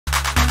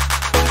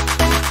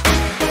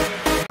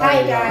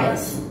Hi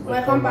guys,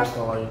 welcome back to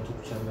our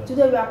YouTube channel.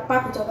 Today we are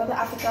back with another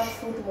African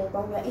food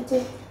mukbang. We are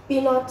eating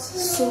peanut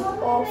soup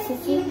or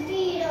fufu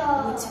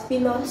with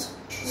peanut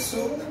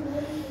soup.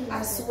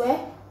 As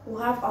well,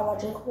 we have our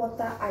drink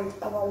water and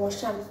our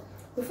washam.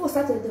 Before we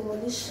start to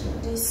demolish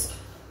this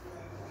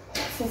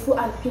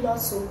fufu and peanut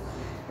soup,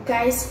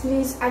 guys,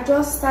 please, I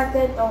just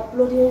started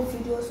uploading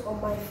videos on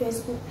my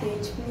Facebook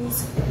page.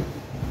 Please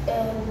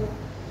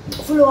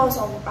follow us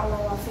on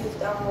our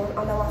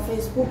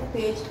Facebook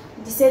page,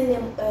 the same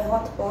name,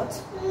 Hotpot.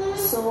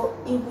 So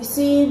you'll be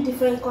seeing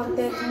different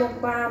content,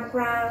 mukbang,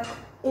 prank,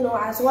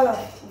 as well as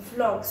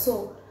vlogs.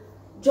 So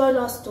join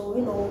us to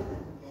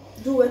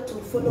do it to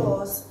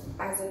follow us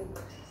as in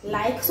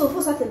like. So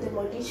first, I can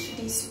demolish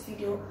this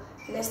video.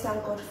 Let's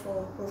thank God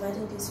for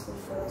providing this food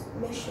for us.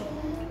 Make sure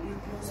you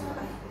close your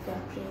eyes if you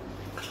are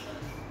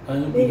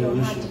praying. May your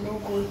hand do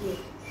not go here.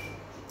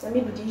 That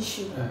may be the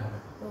issue.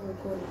 No, we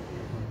go now.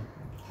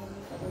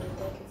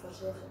 Thank you for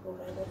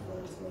providing for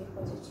us. May you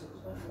continue to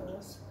provide for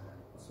us.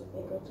 So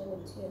may God turn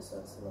into your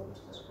son's name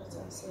to Christ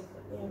and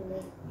Savior.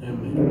 Amen.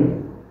 Amen.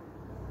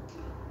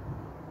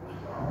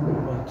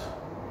 What?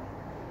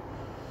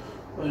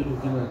 Why are you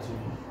looking at me?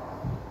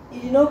 You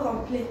did not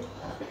complain.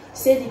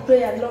 Say the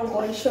prayer long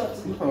or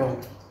short. No.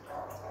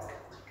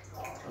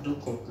 I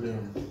don't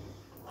complain.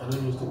 I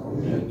don't need to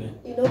complain again.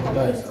 You don't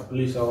complain. Guys,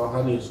 please, our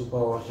hand is super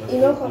wash. You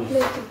don't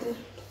complain today.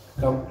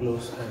 Come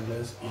close and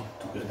let's eat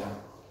together.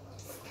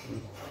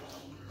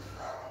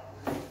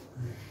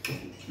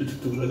 Eating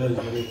together is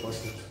very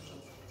important.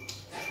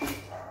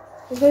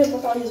 It's very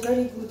important. It's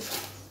very good.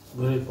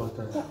 Very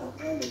important.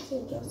 Why did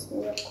you just give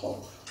me a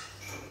call?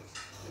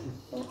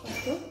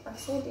 Okay, I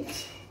said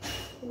it.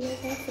 You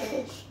never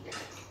finish.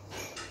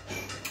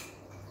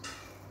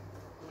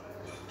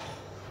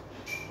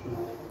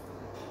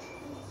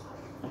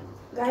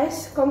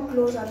 Guys, come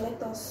close and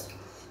let us.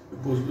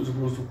 You're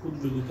supposed to put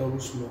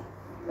vegetables more.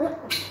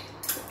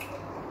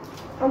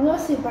 I'm not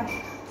saying back.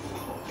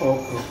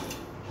 Okay.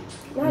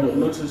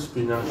 Not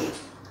spinach.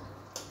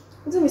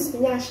 What do you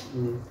spinach?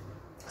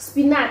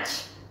 Spinach.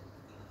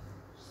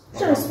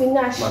 Show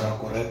spinach.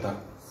 Manacoreta.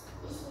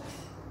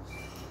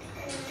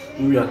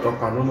 We are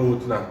talking. I don't know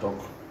what I talk.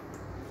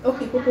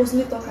 Okay,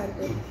 purposely talk and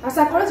then. As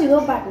I correct, you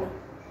know bad now.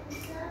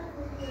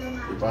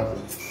 Bad.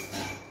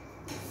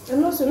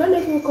 I'm not so. Not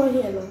make me come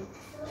here now.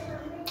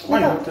 Why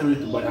you tell me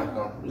to buy a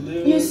car?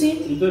 You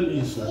see? You don't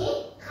listen.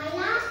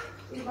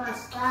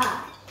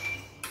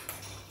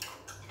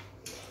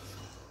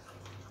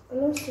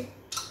 No, sir.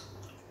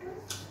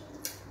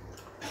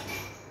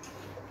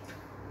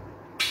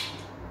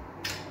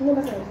 No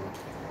matter.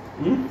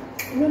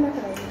 No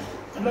matter.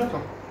 No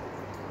matter.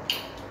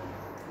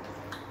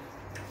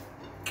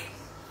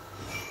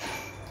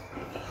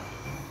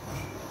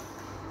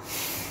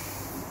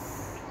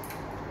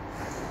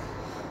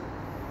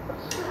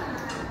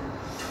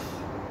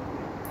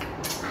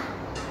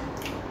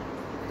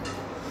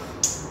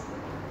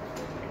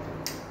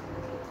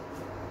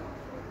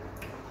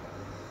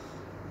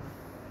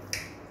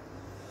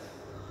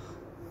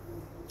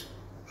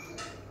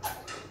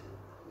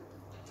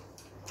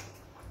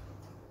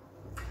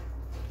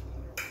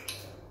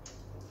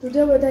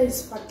 Today weather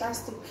is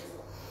fantastic.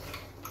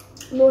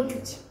 No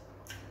heat.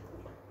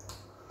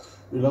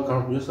 You like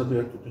how yesterday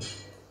or today?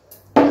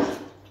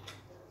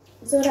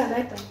 It's what I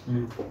like her.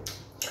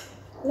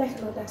 Like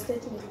another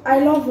statement. I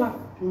love her.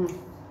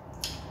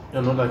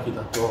 You're not like it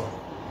at all.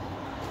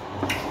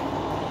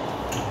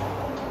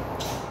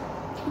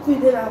 If you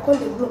did, I'll call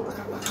the blow.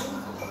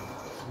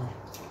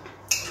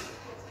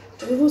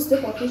 If you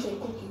stay for kitchen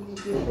cooking,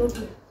 you'll be a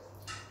problem.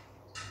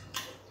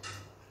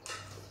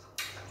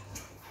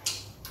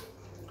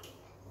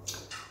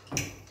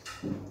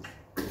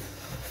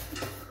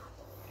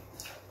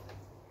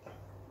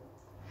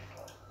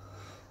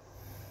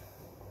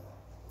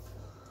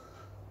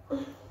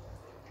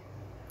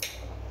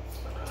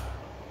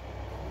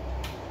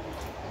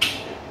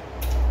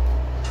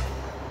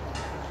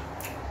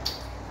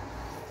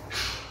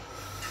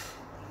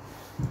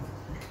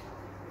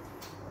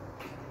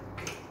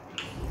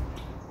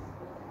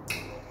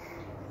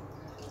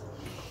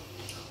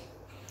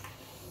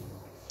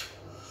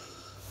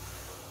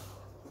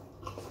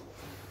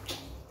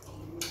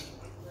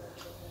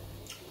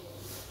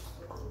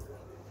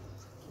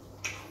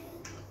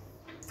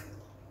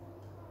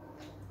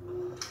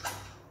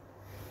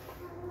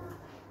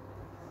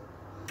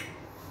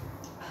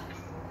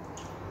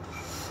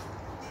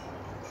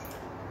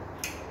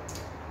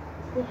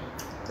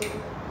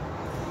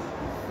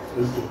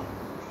 Ego.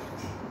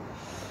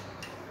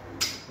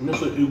 You know,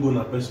 say ego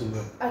na person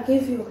name. I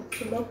gave you,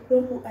 so don't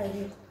put I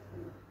here.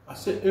 I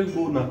say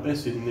ego na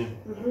person name.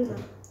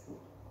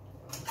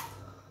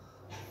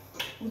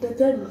 Would they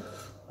tell me?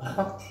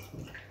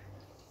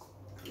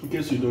 In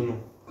case you don't know.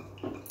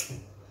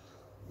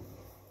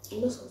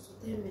 You're not supposed to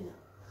tell me now.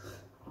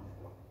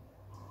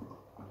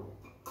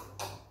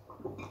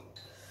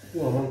 Who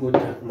am I going to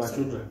tell? My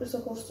children. You're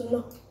supposed to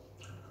know.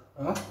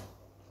 Huh?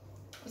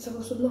 You're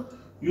supposed to know.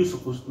 You're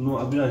supposed to know.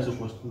 Abia is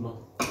supposed to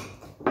know.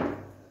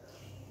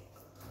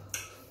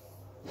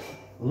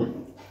 I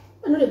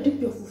know they dip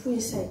your fufu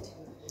inside.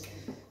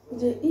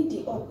 They eat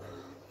the up.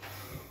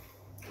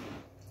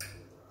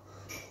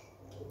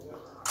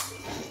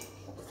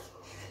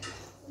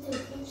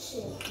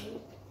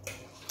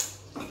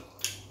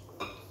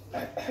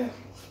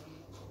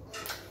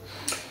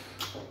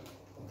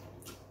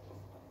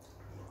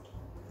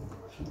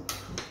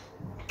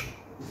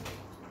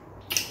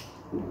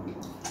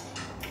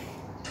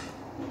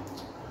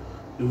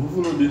 The fufu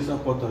no dey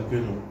inside pot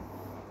again.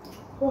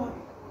 What?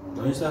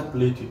 Now inside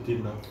plate it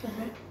in now.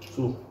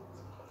 So,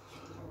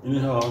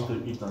 anyhow I want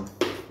to eat them.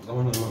 I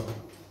want to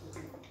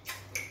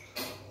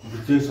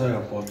the inside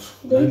your pot.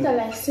 They eat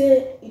like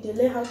say they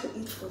learn how to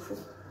eat fufu.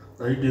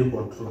 I eat the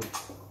pot too.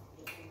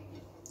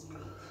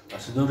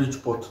 As you don't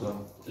reach pot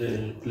now,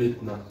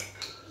 plate now,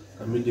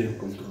 I make them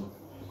control.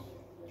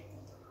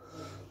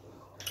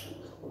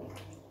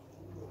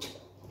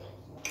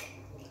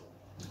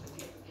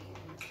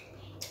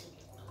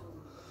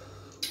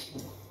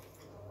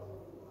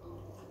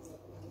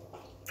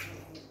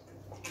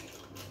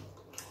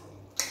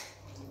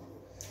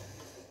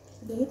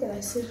 They eat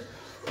like say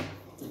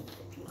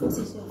this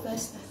is your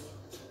first time.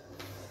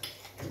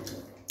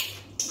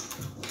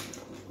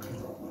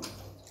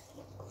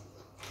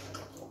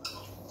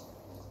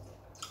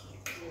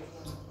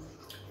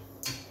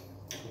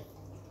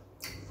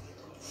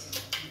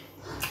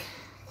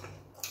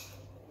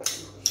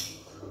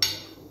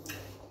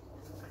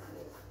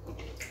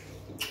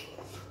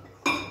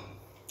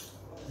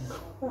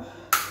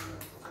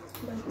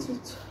 My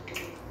teeth.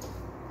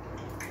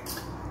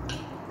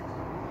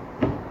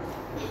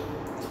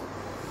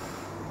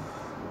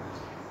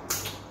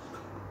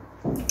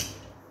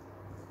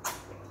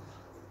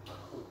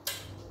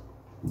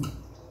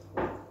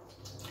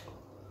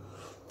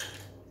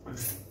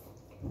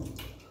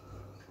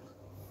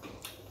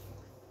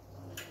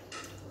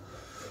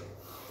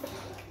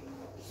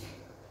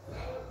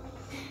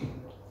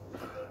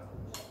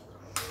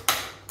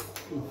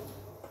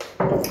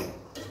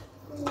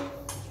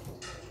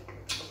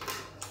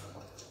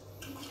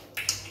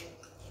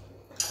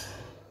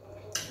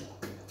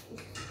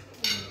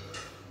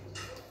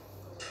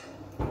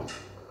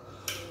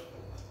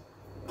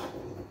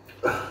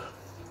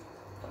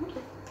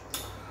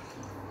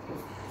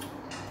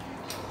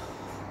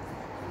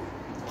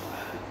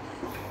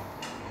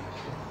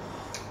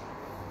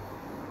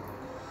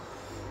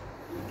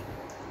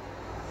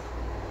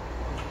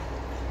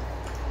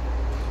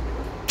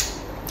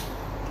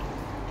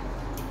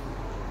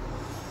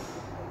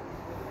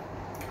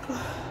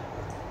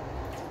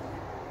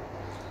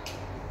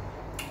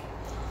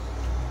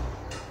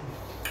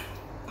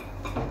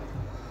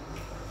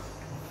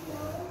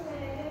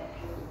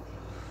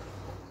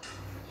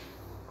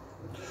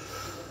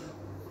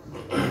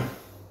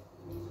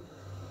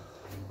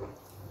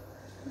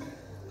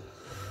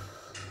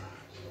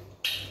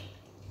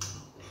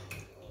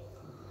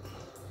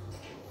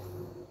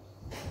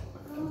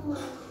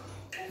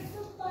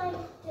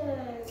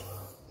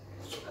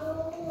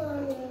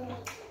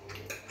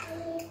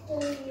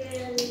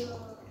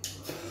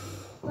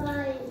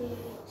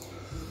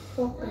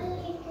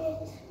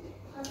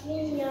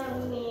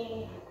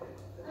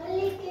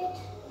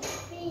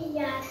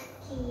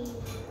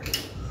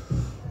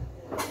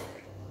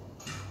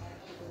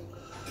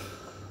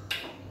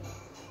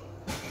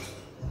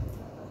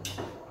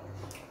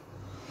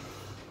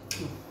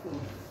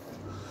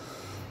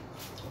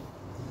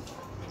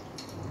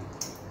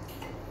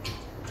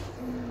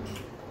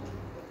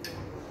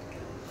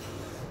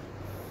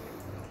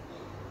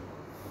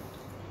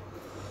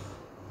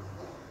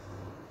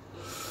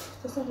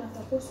 That's not like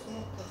supposed to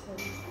work for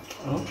you.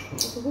 Huh?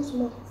 It's supposed to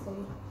work for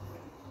you.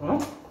 Huh?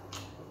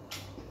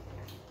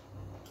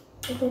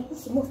 I'm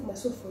supposed to move my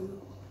soup for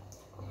you.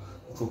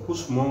 For put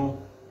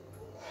small.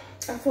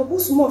 I'm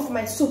supposed to move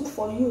my soup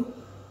for you.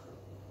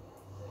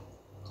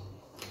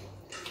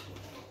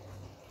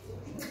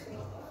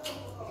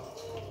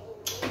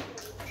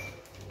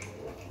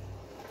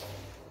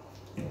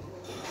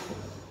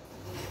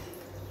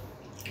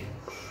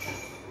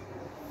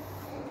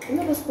 You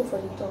know what's good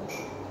for the top?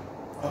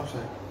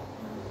 Outside.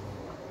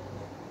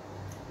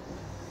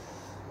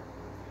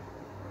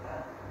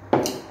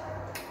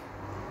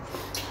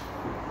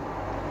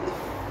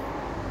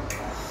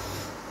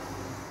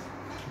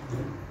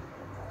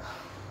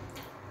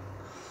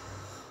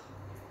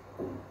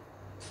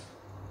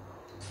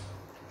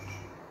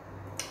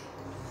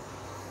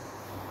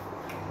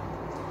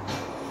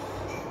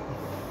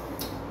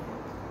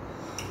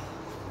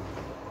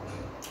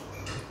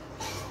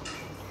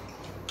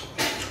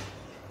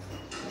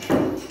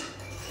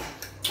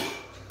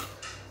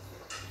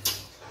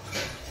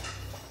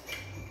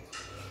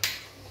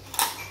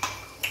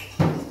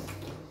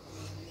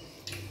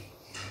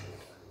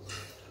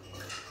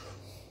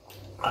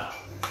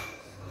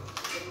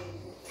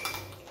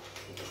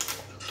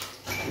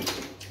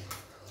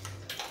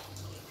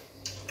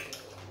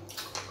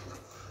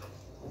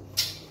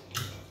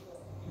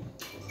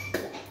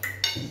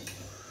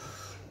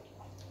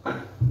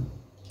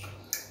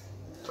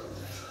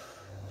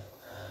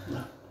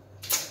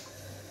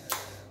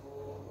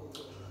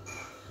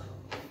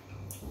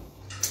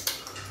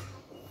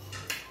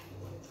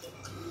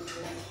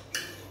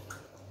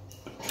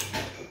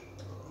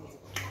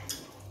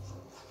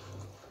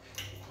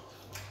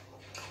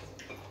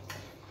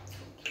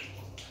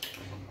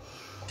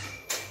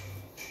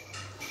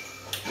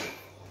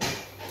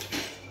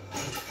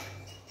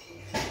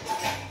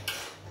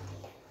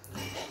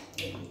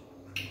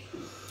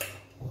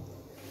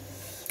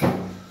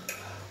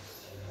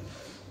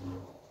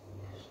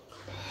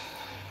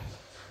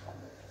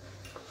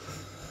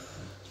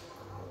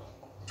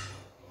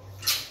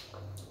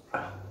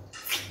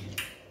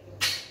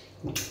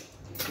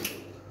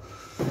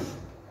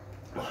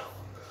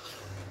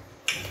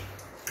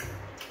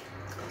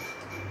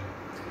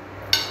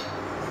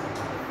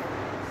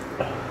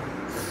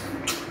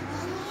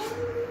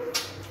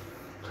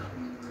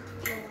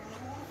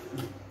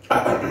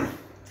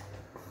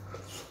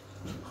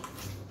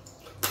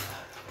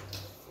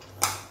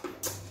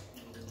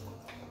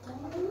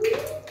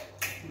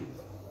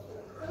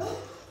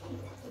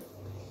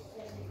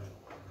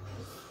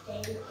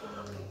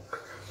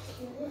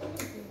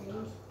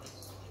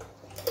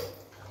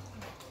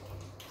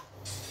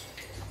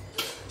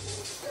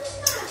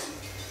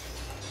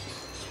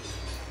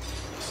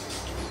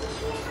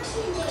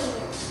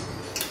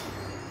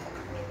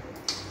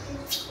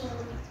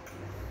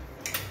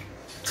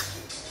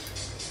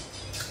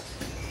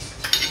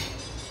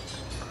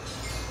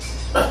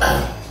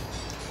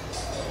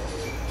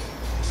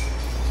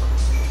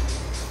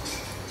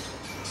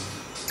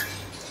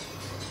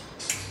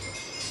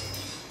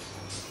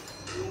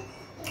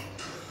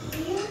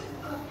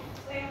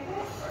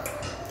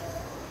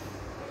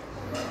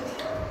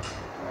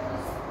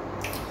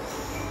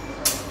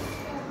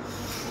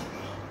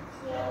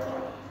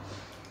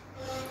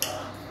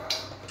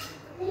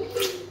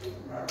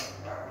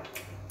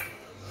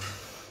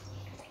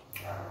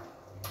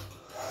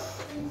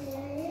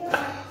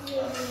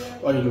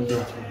 Why are you looking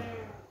at me?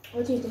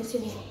 What did you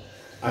say?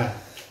 Aye.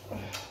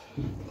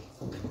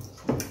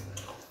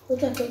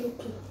 What are you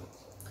looking?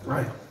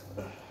 Aye.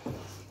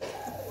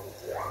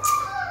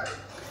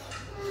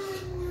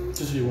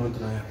 This is what you want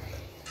tonight.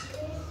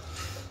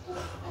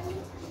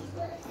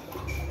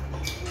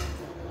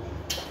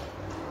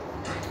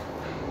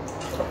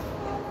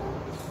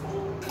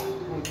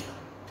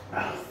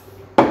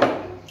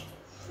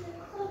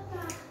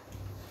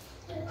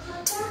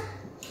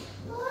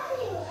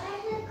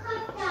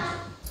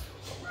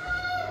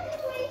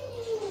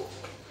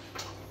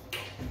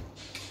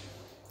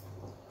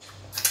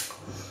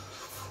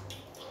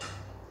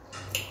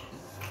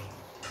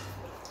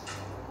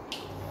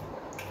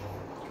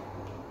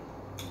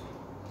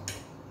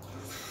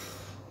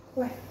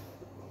 Why?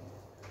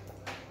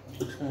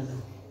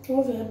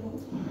 Move your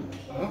book.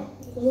 Huh?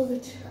 Move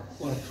it.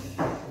 What?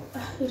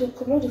 You don't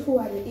come out the food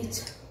while you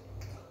eat.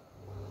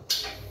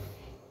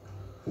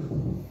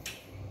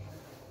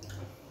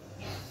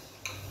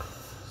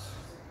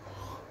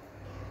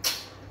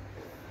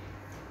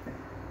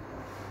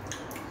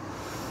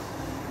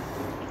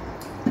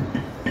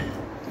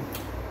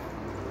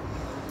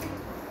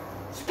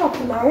 Stop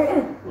now.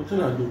 What did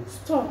I do?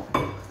 Stop.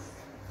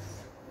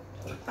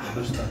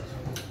 Let's start.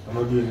 I'm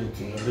not doing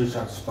anything. Let's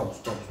start.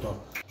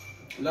 Stop.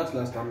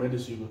 Last time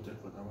medicine you go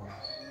take for that one.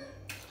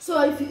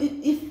 So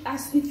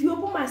if you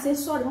open my say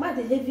sorry, ma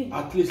dey heavy.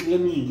 At least let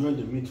me enjoy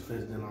the meat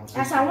first, then I'll say.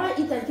 As I want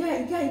to eat, you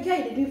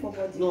can't do it for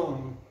body.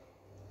 No.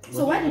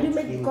 So why did you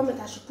make the comment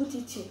I should put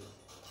it here?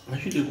 I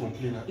should they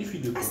complain. If you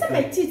they I complain. said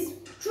my teeth.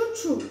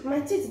 True. My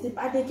teeth,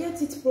 they get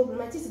teeth problem.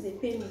 My teeth, they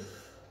pain me.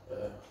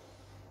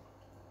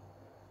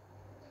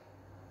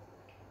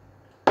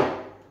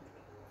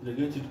 They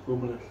get it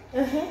problem.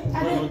 Why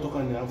Why you not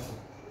talking the apple?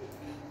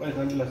 Why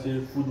can't you like say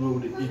food where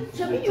they eat?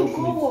 Shall they you chop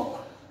go meat?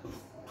 work?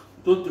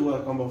 Don't you want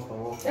to come back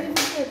from work? I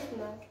forget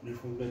now. You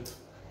forget.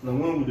 Now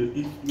when we dey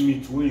eat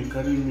meat, when you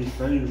carry meat,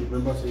 now you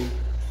remember say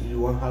you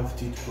want have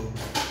teeth problem.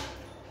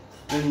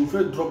 Then you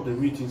first drop the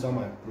meat inside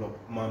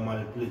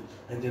my plate,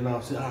 and then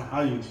I'll say,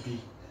 how you be?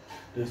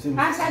 They say,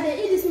 as I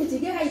dey eat this meat, you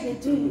get how they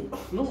do you.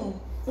 no.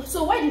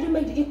 So why did you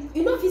make the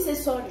you know if you say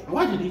sorry?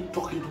 Why did he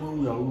talk it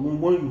when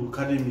you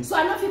carry meat? So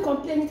I know if you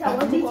complain it, I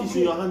want to meat complain. is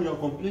in your hand, you are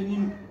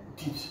complaining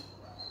teeth.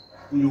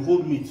 You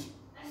hold meat.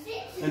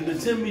 And the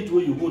same meat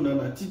where you hold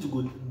and teeth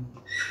go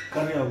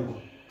carry and go.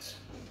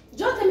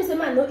 Just tell me say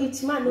man no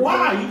eat, man no. Why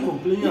are you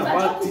complaining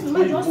about teeth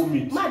when you hold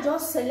meat? Man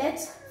just select,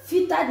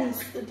 filter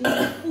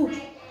the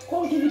food.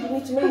 Come give you the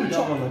meat to make you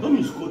chop. Don't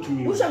misquote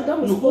me. Which of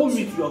them you misquote? hold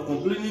meat, you are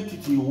complaining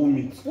teeth in your whole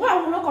meat. Why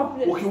I will not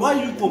complain? Okay, why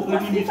are you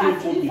complaining meat when you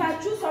hold meat? If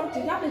I choose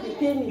something, that means they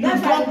pay me. You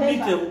That's why I drop meat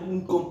remember.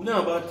 and complain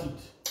about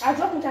it. I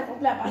drop meat and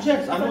complain about it.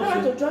 Yes, If I I don't know.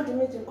 want to drop the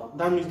meat and come.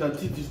 That means that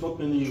teeth is not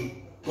paying you.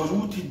 Because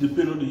who teeth they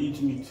pay, no they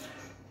eat meat.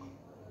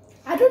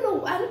 I don't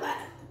know.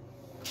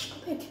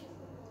 Beg.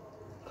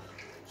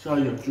 See how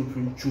you're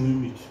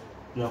chewing meat.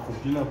 You are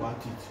complaining about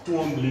it. Who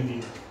won't believe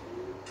you?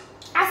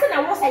 I said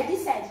I was like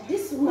this side.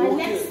 This is my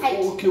left side.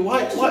 Okay,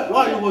 why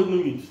are you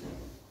holding meat?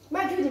 May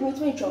I give you the meat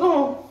when you chop?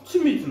 No,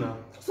 see meat now.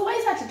 So why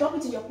is that to drop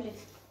it in your plate?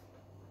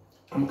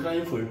 I'm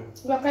crying for you.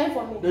 You are crying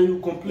for me. Then you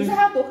complain. Is that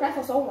how to cry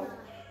for someone?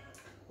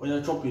 When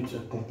you chop it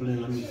and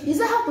complain, let me see. Is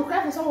that how to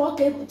cry for someone?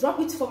 Okay, drop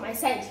it for my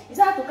side. Is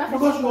that how to cry for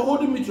Because someone? you're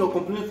holding meat, you're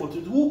complaining for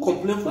teeth. Who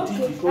complain for teeth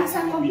is not As I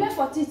chewing complain meat.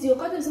 for teeth, you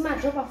got to say, man,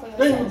 drop it for your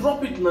Then side. you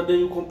drop it now, then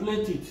you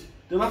complain teeth.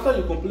 Then after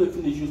you complain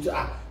finish, you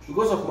say,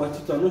 because of my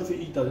teeth, I don't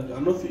feel eat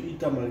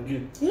them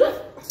again. You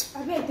know,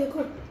 I bet they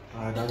could.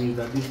 That means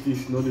that this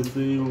teeth not the pay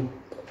you.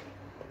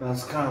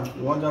 That's scam.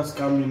 You want just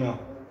scam me now?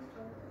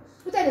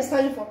 What are they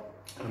standing for?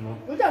 I know.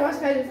 What are they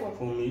standing for?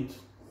 For meat.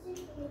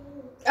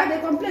 And they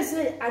complain,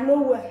 say, I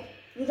know where.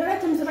 You don't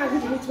tell me to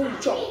give the meat when you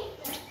chop.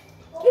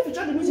 If you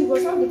chop the meat, you go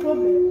solve the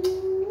problem.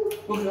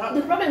 Okay,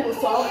 The problem will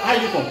solve. how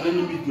are you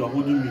complaining meat? You are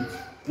holding meat.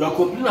 You are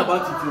complaining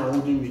about it. You are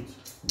holding meat.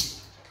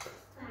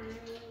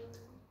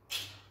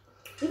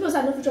 If you say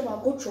I don't chop, I'll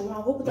go through one.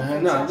 I'll go put it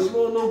on Nah, trash.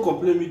 no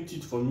complain meat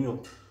teeth from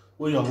you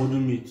when you are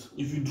holding meat.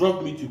 If you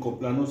drop meat, you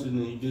complain. I'm not saying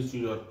you get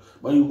serious.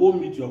 But you hold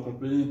meat, you are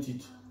complaining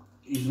teeth.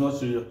 It's not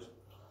serious.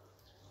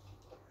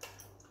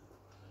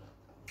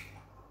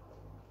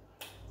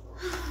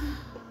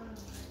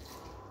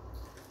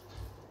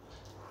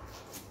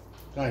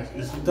 Guys,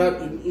 is that I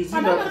don't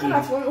know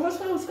that one. What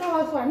kind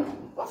of one?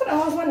 What kind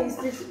of husband is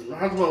this?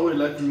 husband will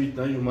like meat,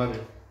 now you marry.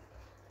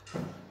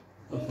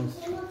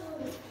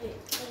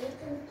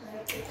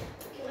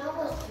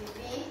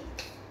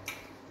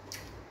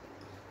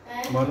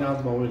 Marry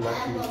husband will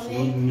like meat. You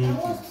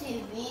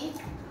don't need it.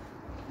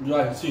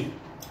 Yeah, see.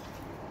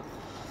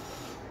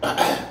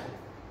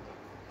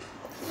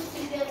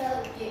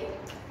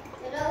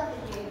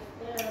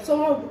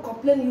 Someone will be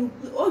complaining.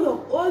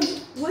 What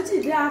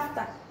is there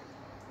after?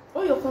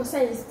 All your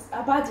concern is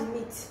about the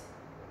meat.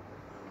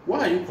 Why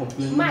are you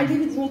complaining? Ma,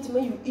 give it the meat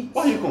when you eat.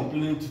 Why are you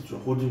complaining that you're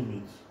holding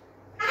meat?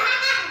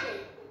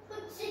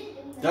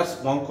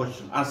 Just one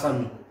question. Answer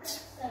me.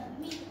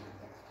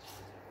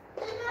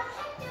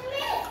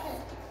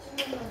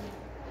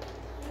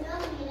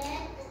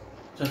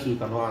 Just so you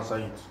cannot answer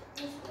it.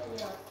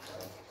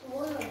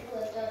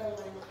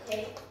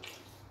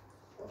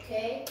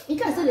 Okay. You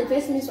can still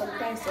face me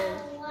sometimes.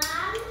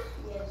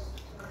 Yes.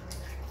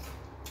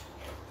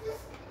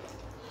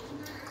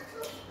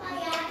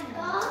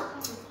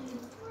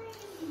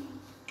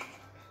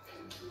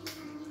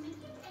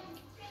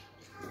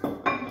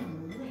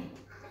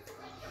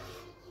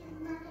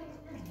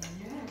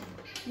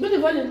 Put the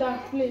volume down,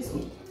 please.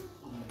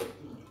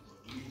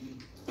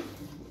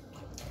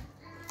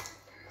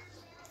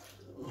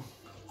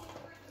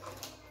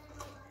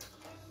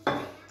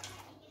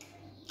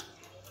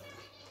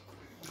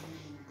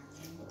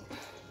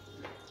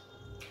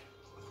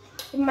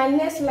 In my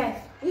next life,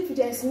 if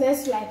there's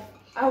next life,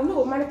 I will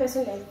know a married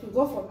person like you.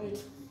 God forbid.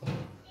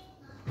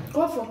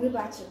 God forbid,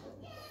 battle.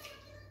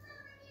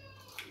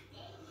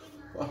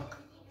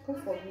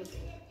 God forbid.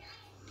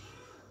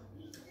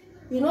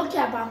 You don't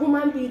care about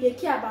human being, they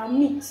care about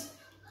meat.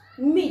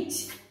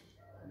 Meat.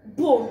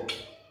 Bone.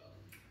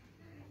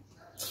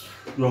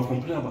 You are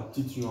complaining about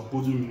teeth, you are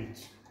holding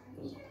meat.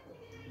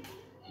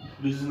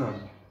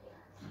 Listen,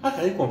 how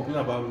can you complain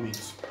about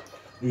meat?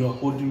 You are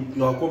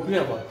complaining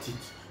about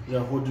teeth, you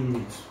are holding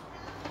meat.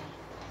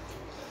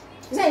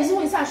 Is that easy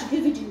when I should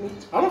give you the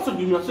meat? I'm not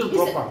giving you, I said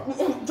drop her.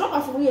 Drop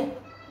her from here.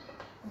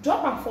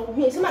 Drop her from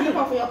here. Somebody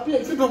drop her from your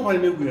place. You drop her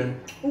anywhere.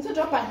 You say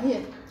drop her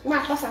here. I'm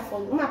going to pass her for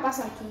you. I'm going to pass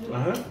her to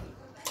you.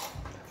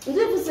 You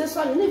don't even say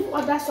sorry. You need to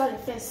order sorry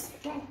first.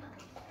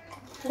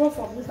 Go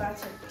for me,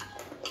 battle.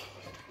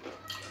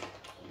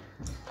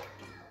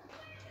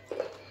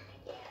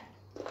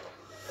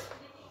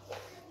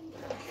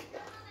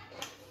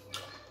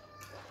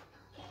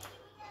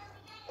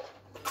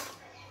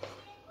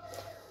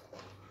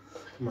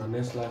 My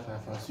next life,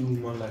 if I see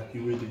woman like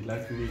you where they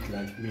like meat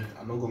like me,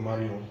 I'm not gonna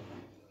marry you.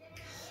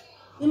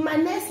 In my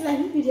next life,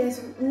 maybe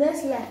there's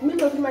next life, me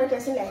not marry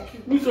person like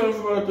you. Me too,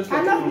 every person.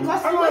 I know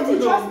because you want to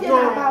just get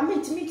about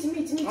meat.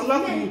 I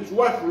like meat.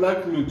 Wife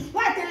like meat.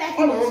 Why they like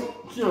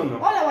meat?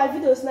 All our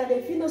videos now,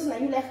 they feel now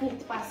you like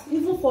meat pass.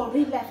 Even for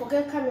real life,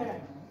 forget camera,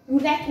 you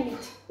like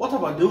meat. What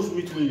about those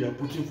meat where you are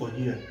putting for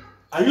here?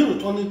 Are you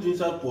returning the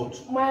inside pot?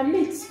 My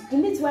meat, the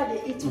meat where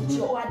they eat with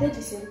you, or are they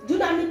the same? Do you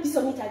know how many pieces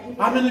of meat I give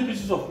you? How many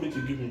pieces of meat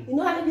you give me? You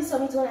know how many pieces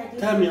of meat when I give you?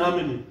 Tell me how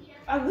many.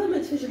 I will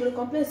make fish, you're going to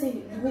complain, say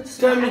you meat.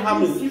 Tell me how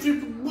many. If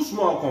you push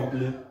more, I'll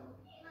complain.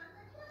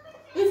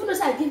 Even though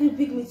I give you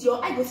big meat,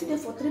 your eye go sit there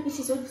for 3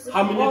 pieces.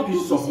 How many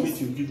pieces of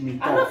meat you give me?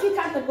 I don't feel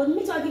counted, but the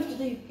meat I give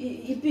to you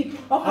is big.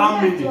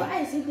 How many? Your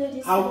eye sit there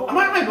this. How? Am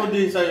I not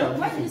there inside your?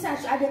 Why do you say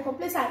I dey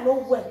complain? I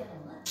know well.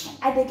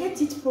 I dey get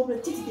teeth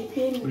problem. Teeth they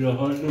pay me.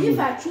 If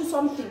I choose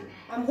something,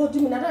 I'm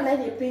holding meat. I don't like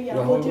they pay you.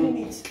 I'm holding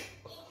meat.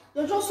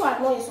 You're just so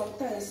annoying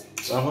sometimes.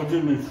 I'm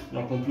holding meat.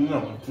 You're complaining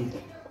about it.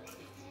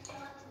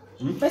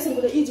 Person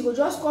go to eat, you go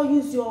just call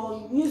use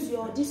your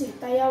this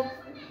entire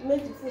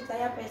make the food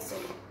entire person.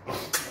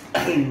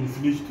 You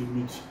finish the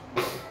meat.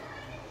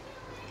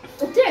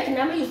 Take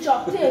now, make you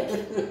chop. Take.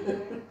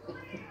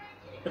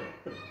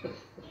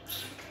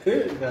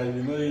 Hey, guys,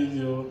 you know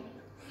easy.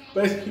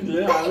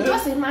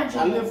 Just imagine.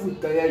 I left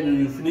food tire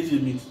you finish the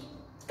meat.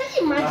 Can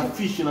you imagine? That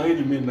fish, you know,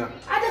 you mean now.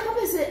 I dey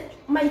come say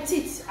my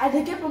teeth. I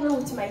dey get problem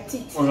with my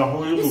teeth.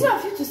 Oh, instead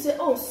of you to say,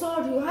 oh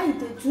sorry, how you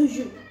dey do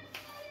you?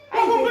 You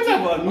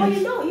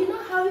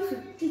know how if you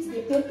teeth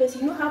dey pain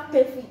person, you know how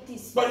painful it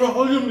is. But you're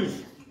holding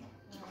me.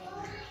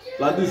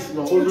 Like this,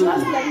 you're holding me.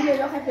 Just like you know,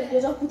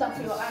 you just put up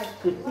for your eye.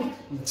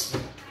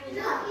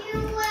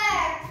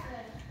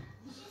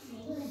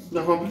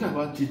 You're complaining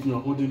about teeth, you're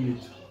holding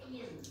meat.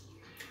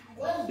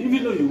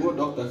 Even though you go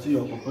doctor say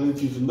you're complaining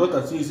teeth, the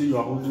doctor say you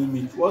are holding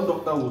meat. What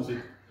doctor will say?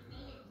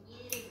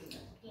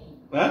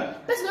 Eh?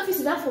 Person don't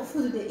sit down for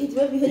food they eat.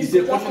 Maybe it's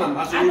a question I'm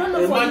asking.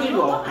 Imagine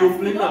you are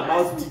complaining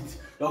about teeth.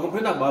 You are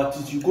complaining about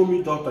teeth. You go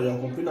meet doctor. You are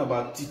complaining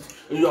about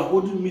teeth, and you are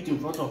holding meat in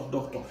front of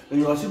doctor, and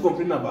you are still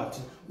complaining about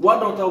teeth. What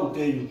doctor will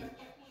tell you?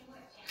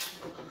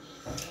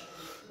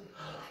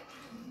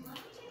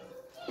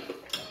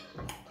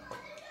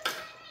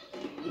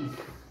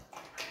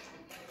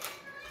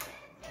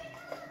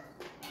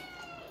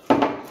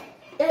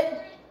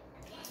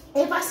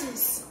 Ever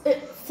since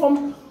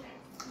from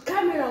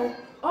camera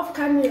off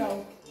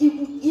camera,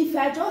 if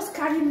I just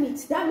carry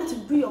meat, that meat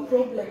will be your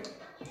problem.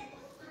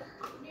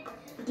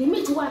 The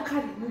meat what I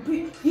carry will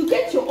be. You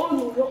get your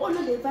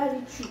own they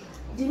very true.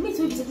 The meat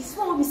will be this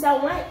one will be say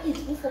why eat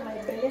for my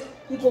belly,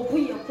 you go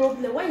be your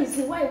problem. Why is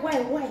it? Why?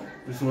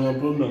 It's not your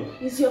problem.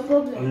 It's your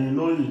problem. And you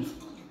know it.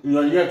 You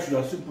are yet you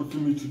are still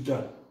putting me to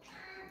jail.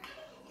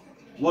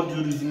 What do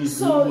you reason is?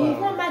 So if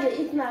somebody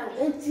eat now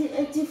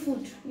empty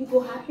food, you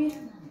go happy?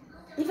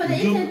 If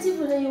they eat empty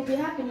food, then you'll be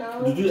happy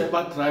now. Did you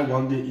ever try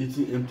one day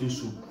eating empty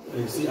soup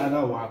and see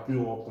either we're happy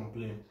or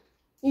complain?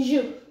 Is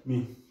you?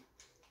 Me.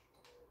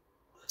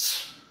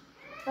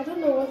 I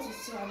don't know what to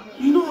say about.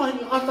 You know how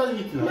you after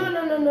eating? No.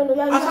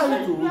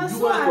 You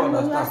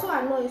are so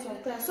annoying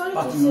sometimes. Sorry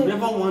but to you say.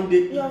 never one day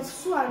eat. You are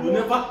so annoying. You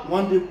never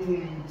one day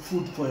put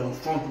food for your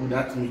front with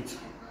that meat.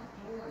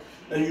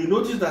 And you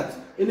notice that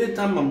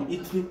anytime I'm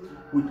eating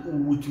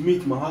with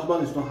meat, my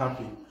husband is not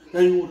happy.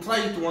 Then you will try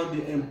it one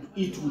day and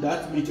eat with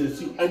that meat and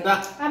see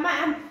either.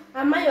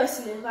 Am I your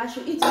slave? I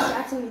should eat with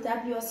that meat.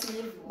 I'll be your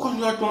slave. Because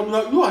you are the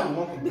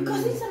one.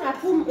 Because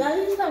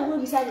anytime we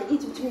decide to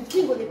eat with meat,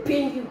 people they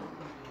pay you.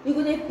 You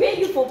go they pay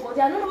you for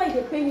body. I don't know why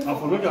they pay you for. I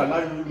forgot to allow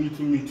you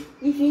eating meat.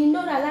 If you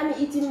know that allow me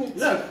eating meat.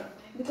 Yes.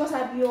 Because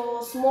I be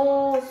your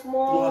small. You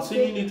are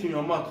saying it in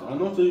your mouth. I'm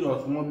not saying you are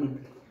small baby.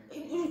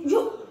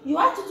 You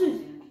have to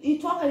do. You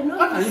talk and you know.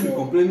 How can you be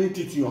complaining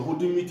teeth? You are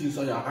holding meat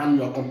inside your hand.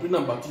 You are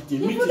complaining about it.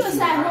 Meat People don't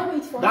say I hold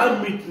meat for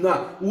that meat now.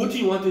 What do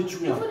you want to chew?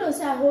 People don't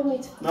say I hold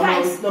meat.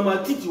 Guys, now my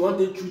teeth you want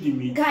to chew the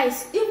meat.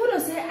 Guys, people don't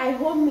say I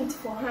hold meat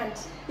for hand.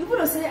 People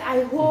don't say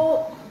I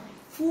hold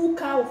full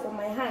cow for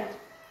my hand.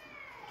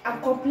 I'm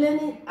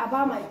complaining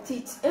about my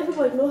teeth.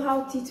 Everybody know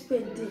how teeth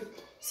pain dey.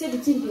 Say the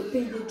thing they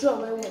pain, they draw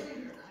well.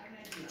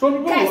 Some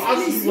people will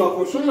ask you are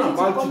concerned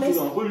about teeth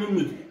you are holding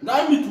meat.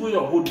 That meat where you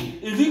are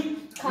holding, is it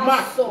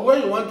marked where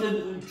you wanted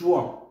it to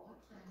work?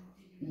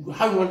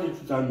 How you want it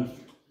to turn it?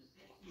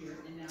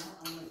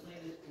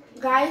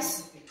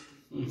 Guys,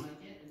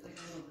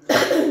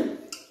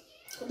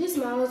 this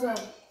my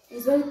husband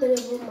is very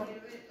terrible man.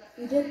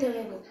 You did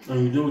terrible. And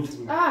you do it.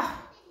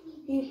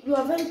 You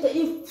are very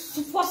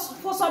for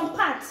some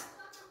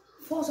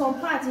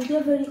part you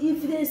dey very.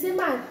 If they say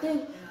man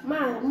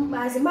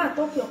as a man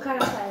talk your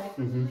character,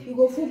 you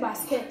go full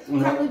basket.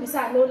 Can't be say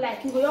I no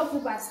like you go your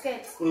full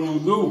basket.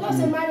 Because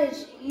a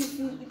marriage, if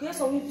you get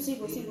some people see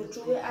go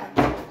throw away eye.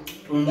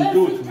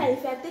 Every time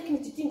if you are taking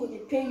it, you think go dey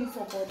pay you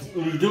for body.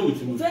 You do it.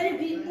 Very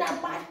big,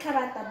 not bad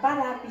character, bad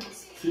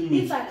habits.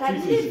 If I can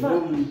live,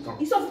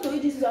 you have to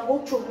eat this, I go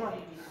throw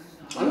one.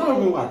 I don't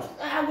know what.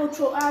 I go go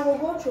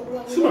through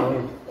one.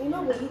 You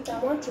know go eat, I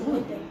want to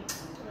eat them.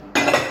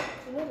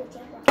 You know go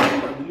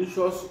chop.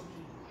 Delicious.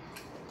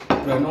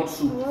 They are not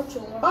soup.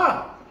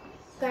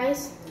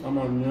 Guys. I'm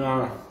on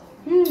Niara.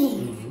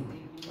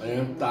 I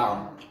am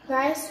down.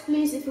 Guys,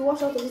 please, if you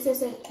watch out to this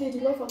episode, please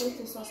do not forget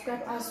to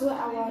subscribe as well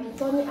our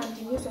returning and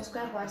the new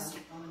subscribers.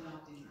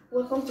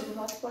 Welcome to the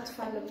Hotpot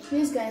family.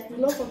 Please, guys, do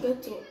not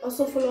forget to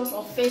also follow us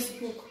on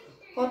Facebook.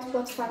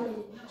 Hotpot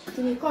family.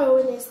 Till we call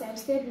you next time,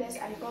 stay blessed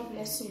and God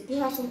bless you. Do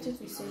you have something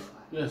to say?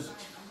 Yes.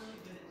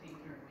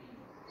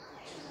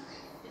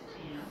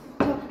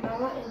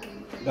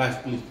 Guys,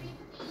 please.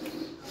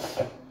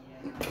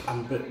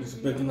 It's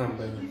begging and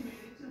begging.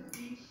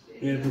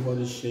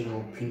 Everybody share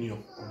your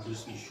opinion on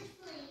this issue.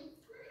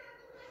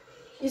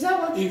 Is that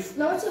what?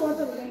 Now what you want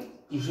to do?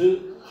 You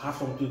should have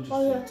something to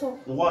say. Yeah, talk.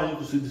 Why are you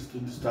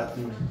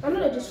distracting me? I'm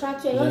not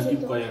distracting you. Then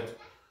keep quiet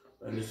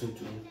and listen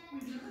to me.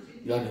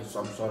 I'm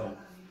sorry.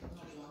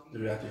 The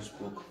way I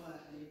spoke.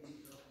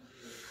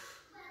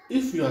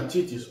 If your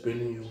teeth is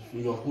paining you,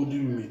 you are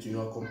holding meat,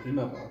 you are complaining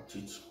about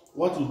teeth,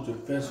 what is the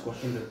first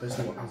question the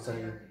person will answer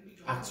you,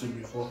 ask you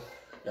before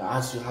they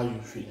ask you how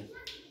you feel?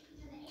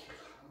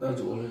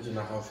 That's the only thing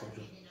I have for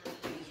you.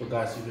 So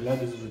guys, if you like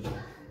this video,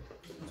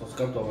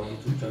 subscribe to our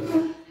YouTube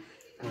channel.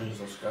 When you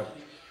subscribe,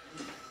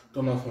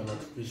 turn off your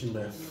notification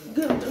bell.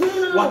 Good.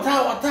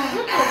 Water!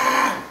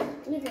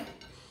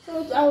 So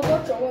I'll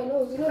go to one.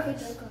 No, you don't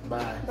drink.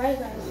 Bye. Bye,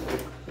 guys.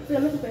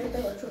 Let me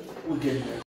your throat. Okay.